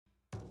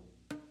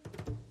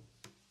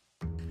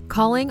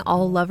Calling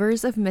all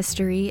lovers of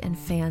mystery and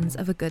fans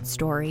of a good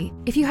story.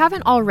 If you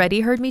haven't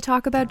already heard me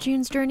talk about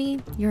June's Journey,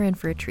 you're in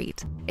for a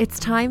treat. It's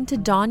time to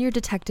don your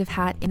detective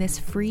hat in this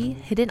free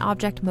hidden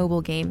object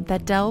mobile game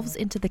that delves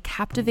into the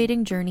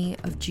captivating journey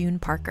of June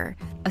Parker,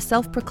 a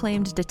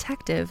self-proclaimed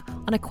detective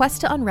on a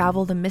quest to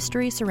unravel the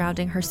mystery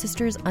surrounding her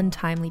sister's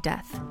untimely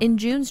death. In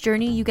June's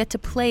Journey, you get to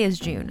play as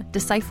June,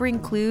 deciphering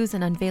clues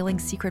and unveiling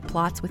secret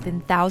plots within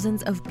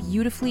thousands of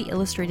beautifully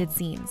illustrated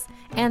scenes.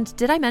 And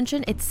did I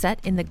mention it's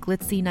set in the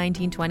glitzy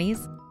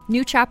 1920s?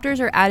 New chapters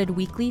are added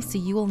weekly, so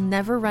you will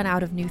never run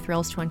out of new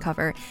thrills to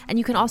uncover, and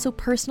you can also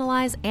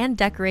personalize and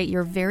decorate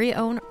your very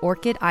own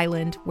Orchid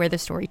Island where the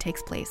story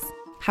takes place.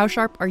 How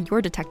sharp are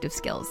your detective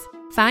skills?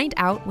 Find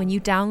out when you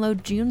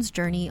download June's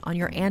Journey on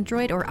your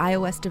Android or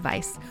iOS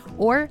device,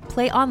 or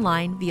play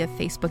online via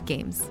Facebook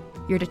Games.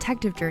 Your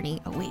detective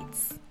journey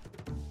awaits.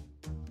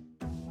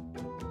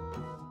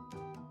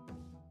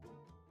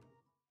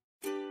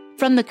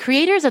 From the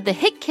creators of the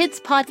hit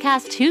kids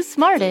podcast Too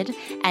Smarted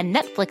and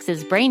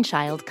Netflix's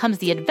Brainchild comes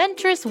the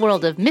adventurous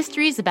world of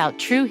mysteries about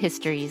true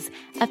histories,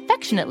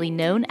 affectionately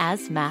known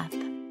as math.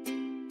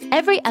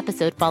 Every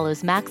episode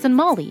follows Max and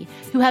Molly,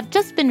 who have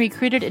just been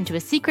recruited into a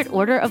secret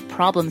order of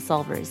problem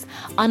solvers,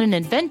 on an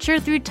adventure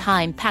through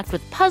time packed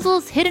with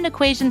puzzles, hidden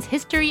equations,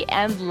 history,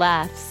 and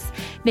laughs,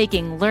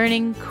 making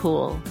learning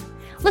cool.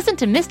 Listen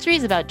to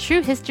Mysteries About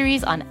True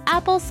Histories on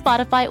Apple,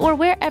 Spotify, or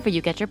wherever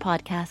you get your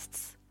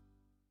podcasts.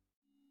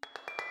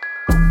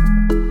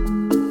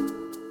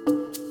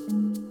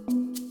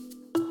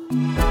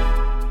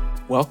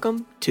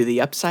 Welcome to the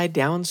Upside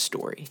Down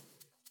Story.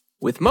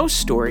 With most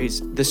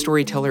stories, the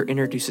storyteller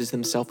introduces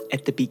themselves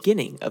at the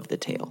beginning of the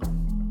tale.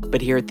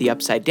 But here at the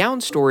Upside Down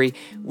Story,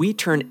 we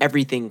turn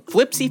everything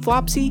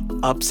flipsy-flopsy,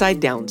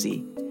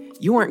 upside-downsy.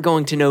 You aren't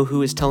going to know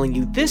who is telling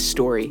you this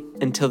story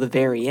until the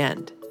very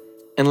end.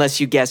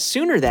 Unless you guess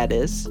sooner, that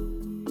is.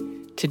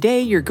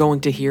 Today, you're going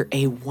to hear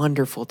a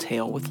wonderful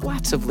tale with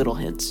lots of little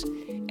hints.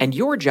 And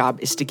your job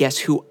is to guess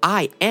who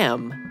I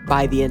am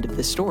by the end of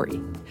the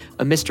story.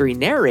 A mystery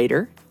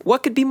narrator?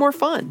 What could be more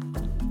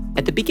fun?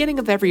 At the beginning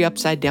of every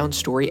Upside Down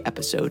Story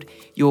episode,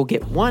 you will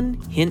get one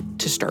hint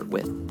to start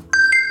with.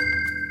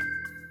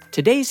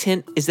 Today's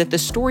hint is that the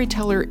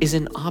storyteller is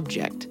an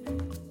object.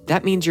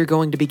 That means you're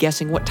going to be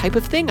guessing what type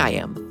of thing I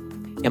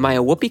am. Am I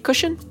a whoopee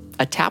cushion?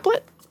 A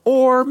tablet?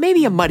 Or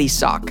maybe a muddy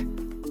sock?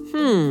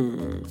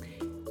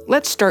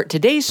 Let's start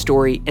today's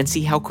story and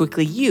see how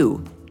quickly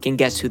you can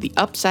guess who the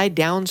Upside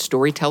Down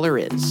Storyteller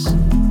is.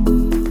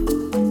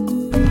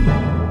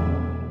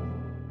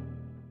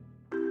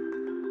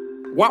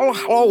 Well,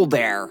 hello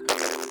there.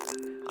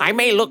 I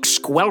may look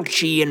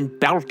squelchy and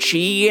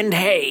belchy and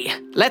hey,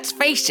 let's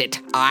face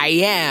it, I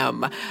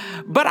am.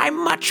 But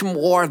I'm much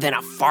more than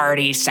a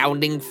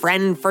farty-sounding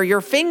friend for your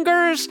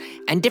fingers,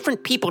 and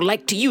different people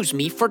like to use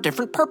me for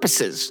different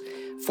purposes.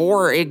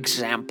 For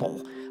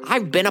example,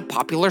 I've been a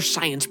popular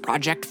science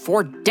project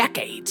for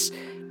decades.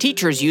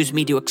 Teachers use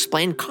me to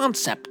explain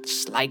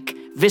concepts like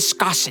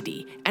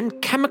viscosity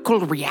and chemical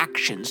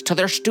reactions to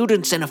their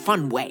students in a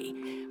fun way.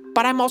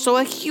 But I'm also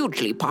a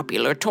hugely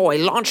popular toy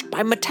launched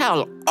by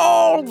Mattel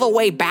all the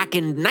way back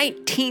in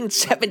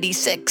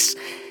 1976.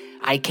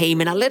 I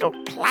came in a little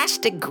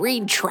plastic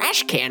green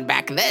trash can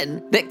back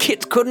then that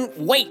kids couldn't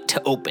wait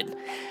to open.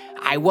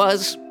 I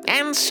was,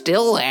 and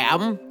still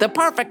am, the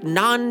perfect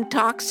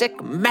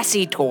non-toxic,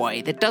 messy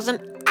toy that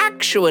doesn't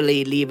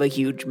actually leave a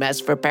huge mess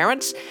for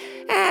parents,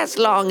 as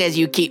long as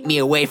you keep me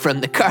away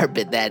from the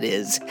carpet, that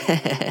is.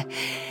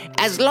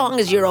 As long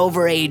as you're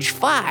over age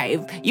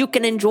 5, you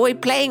can enjoy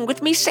playing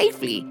with me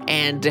safely,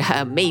 and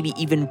maybe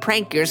even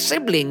prank your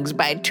siblings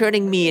by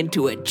turning me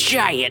into a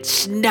giant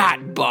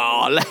snot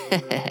ball.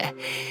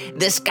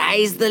 The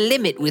sky's the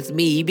limit with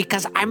me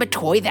because I'm a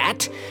toy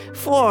that,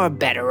 for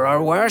better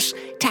or worse,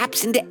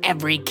 taps into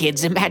every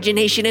kid's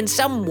imagination in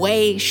some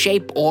way,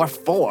 shape, or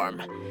form.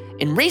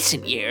 In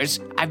recent years,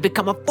 I've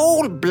become a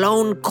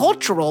full-blown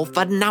cultural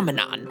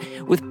phenomenon,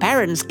 with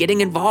parents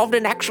getting involved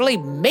and actually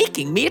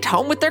making me at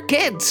home with their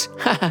kids.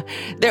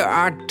 There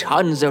are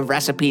tons of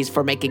recipes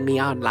for making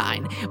me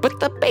online, but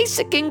the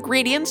basic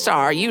ingredients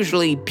are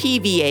usually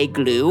PVA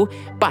glue,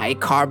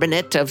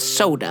 bicarbonate of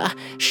soda,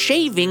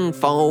 shaving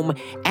foam,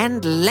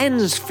 and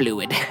lens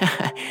fluid.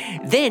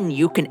 Then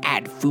you can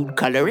add food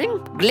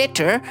coloring,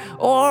 glitter,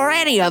 or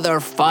any other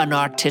fun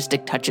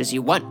artistic touches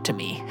you want to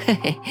me.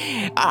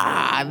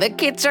 The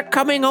kids are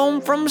coming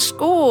home from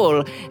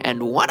school,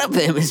 and one of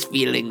them is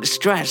feeling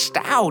stressed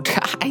out.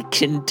 I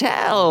can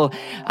tell.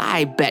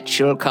 I bet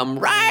she'll come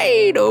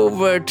right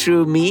over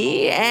to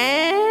me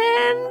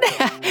and...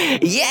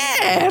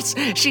 yes,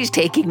 she's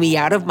taking me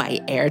out of my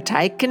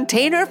airtight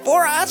container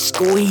for a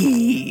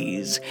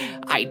squeeze.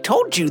 I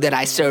told you that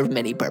I serve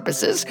many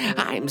purposes.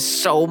 I'm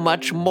so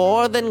much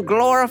more than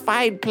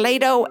glorified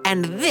Play-Doh,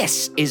 and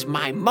this is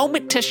my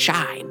moment to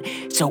shine.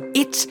 So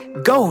it's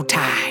go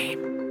time.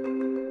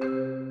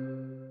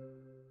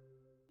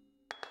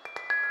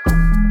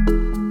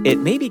 It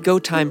may be go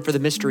time for the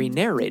mystery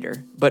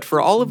narrator, but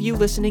for all of you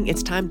listening,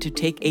 it's time to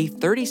take a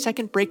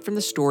 30-second break from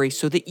the story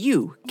so that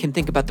you can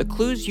think about the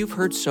clues you've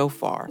heard so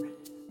far.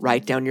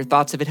 Write down your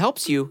thoughts if it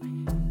helps you.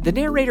 The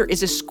narrator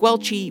is a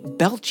squelchy,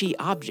 belchy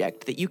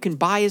object that you can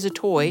buy as a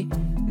toy,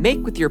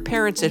 make with your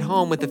parents at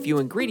home with a few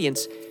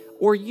ingredients,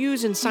 or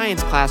use in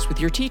science class with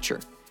your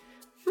teacher.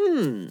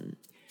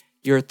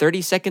 Your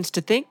 30 seconds to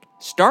think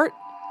start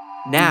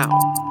now.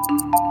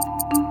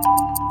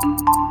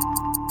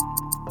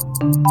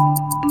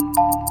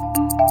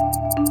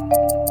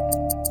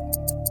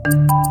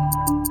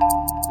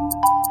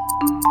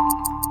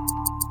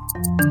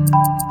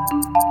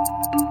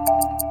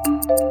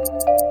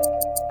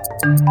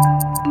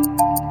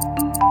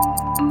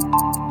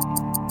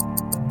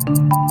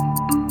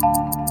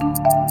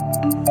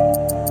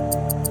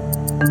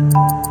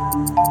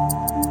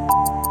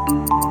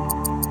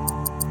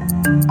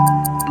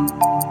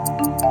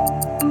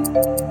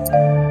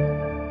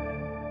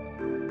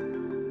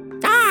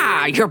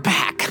 You're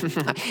back.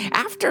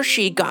 After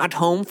she got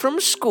home from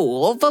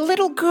school, the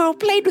little girl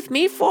played with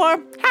me for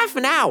half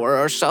an hour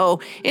or so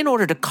in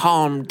order to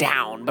calm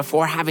down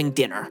before having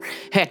dinner.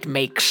 It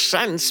makes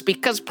sense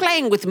because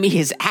playing with me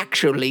is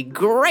actually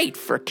great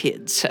for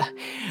kids.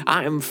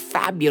 I'm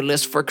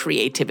fabulous for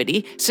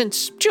creativity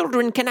since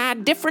children can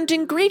add different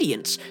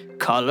ingredients,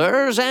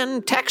 colors,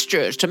 and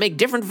textures to make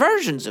different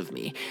versions of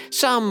me.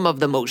 Some of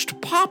the most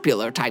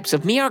popular types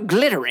of me are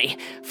glittery,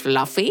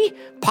 fluffy,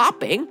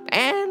 popping,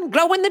 and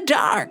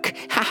glow-in-the-dark.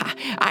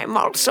 I'm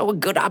also a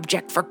good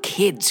object for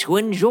kids who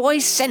enjoy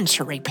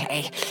sensory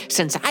play,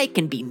 since I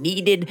can be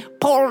kneaded,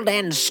 pulled,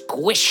 and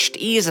squished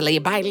easily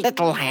by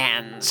little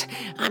hands.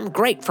 I'm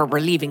great for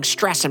relieving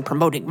stress and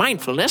promoting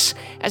mindfulness,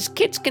 as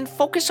kids can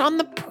focus on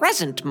the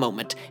present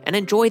moment and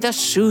enjoy the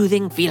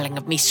soothing feeling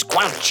of me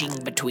squelching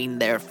between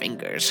their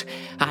fingers.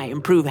 I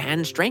improve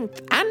hand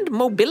strength and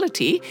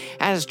mobility,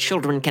 as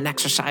children can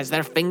exercise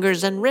their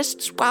fingers and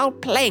wrists while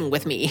playing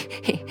with me.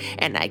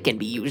 And I can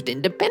be used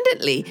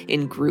independently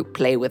in group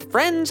play with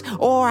friends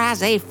or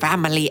as a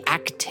family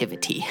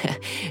activity.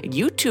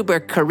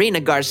 YouTuber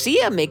Karina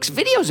Garcia makes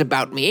videos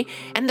about me,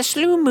 and the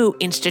Sloomoo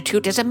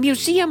Institute is a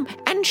museum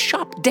and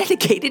shop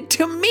dedicated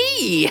to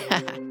me.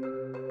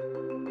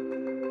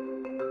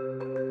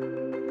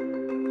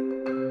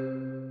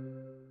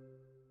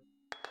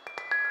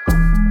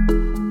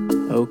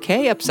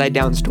 Okay, Upside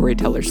Down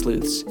Storyteller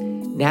Sleuths.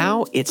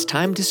 Now it's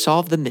time to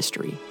solve the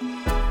mystery.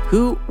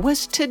 Who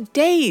was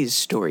today's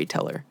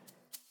storyteller?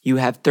 You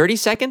have 30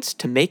 seconds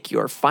to make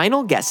your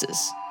final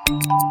guesses.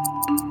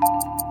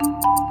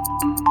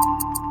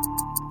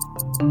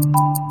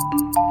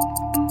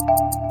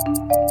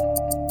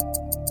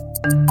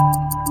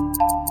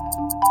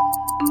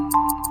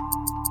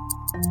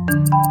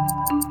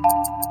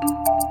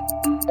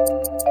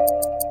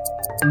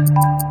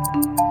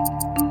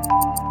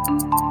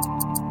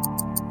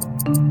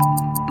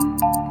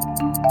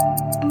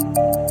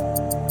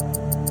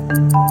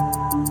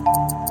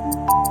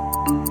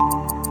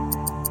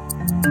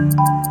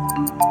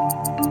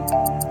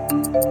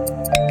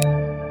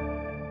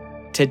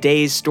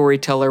 Today's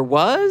storyteller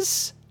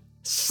was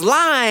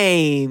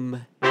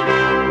Slime.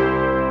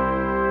 I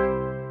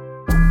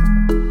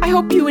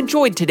hope you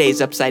enjoyed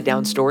today's Upside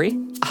Down story.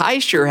 I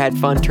sure had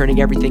fun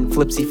turning everything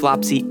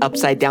flipsy-flopsy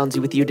upside-downsy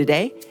with you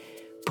today.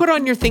 Put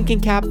on your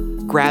thinking cap,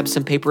 grab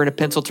some paper and a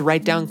pencil to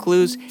write down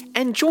clues,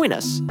 and join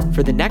us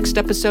for the next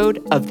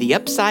episode of the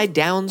Upside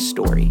Down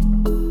Story.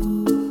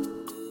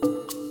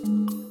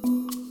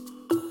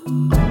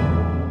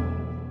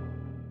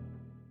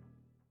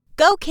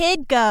 Go,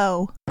 kid,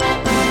 go.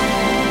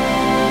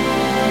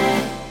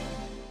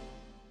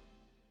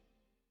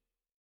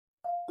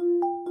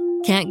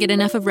 Can't get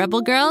enough of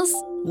Rebel Girls?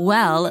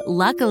 Well,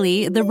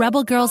 luckily, the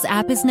Rebel Girls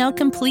app is now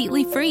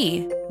completely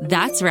free.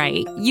 That's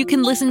right. You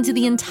can listen to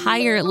the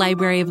entire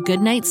library of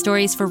goodnight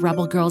stories for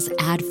Rebel Girls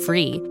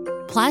ad-free.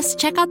 Plus,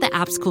 check out the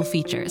app's cool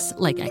features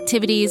like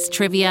activities,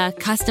 trivia,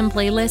 custom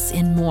playlists,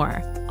 and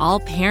more. All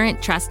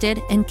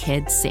parent-trusted and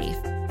kids-safe.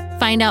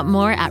 Find out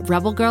more at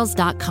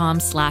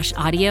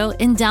rebelgirls.com/audio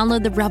and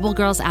download the Rebel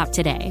Girls app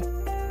today.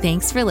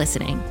 Thanks for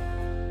listening.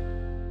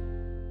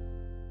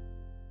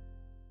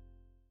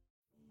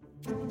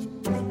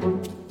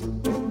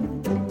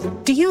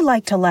 Do you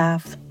like to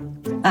laugh?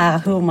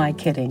 Who am I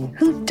kidding?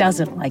 Who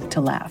doesn't like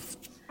to laugh?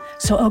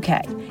 So,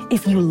 okay,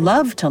 if you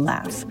love to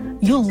laugh,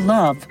 you'll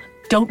love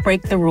Don't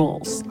Break the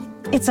Rules.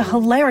 It's a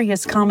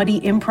hilarious comedy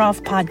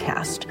improv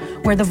podcast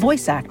where the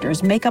voice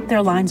actors make up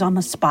their lines on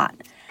the spot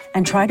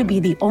and try to be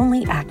the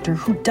only actor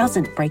who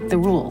doesn't break the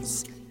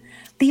rules.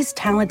 These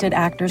talented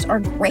actors are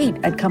great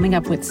at coming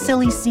up with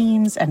silly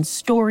scenes and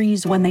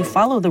stories when they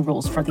follow the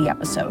rules for the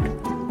episode.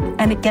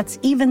 And it gets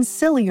even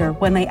sillier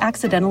when they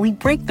accidentally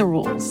break the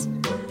rules.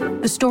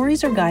 The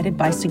stories are guided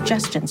by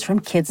suggestions from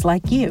kids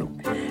like you,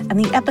 and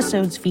the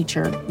episodes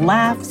feature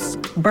laughs,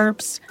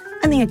 burps,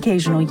 and the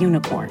occasional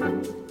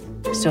unicorn.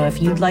 So if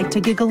you'd like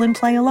to giggle and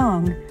play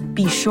along,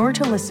 be sure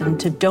to listen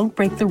to Don't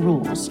Break the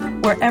Rules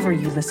wherever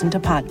you listen to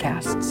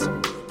podcasts.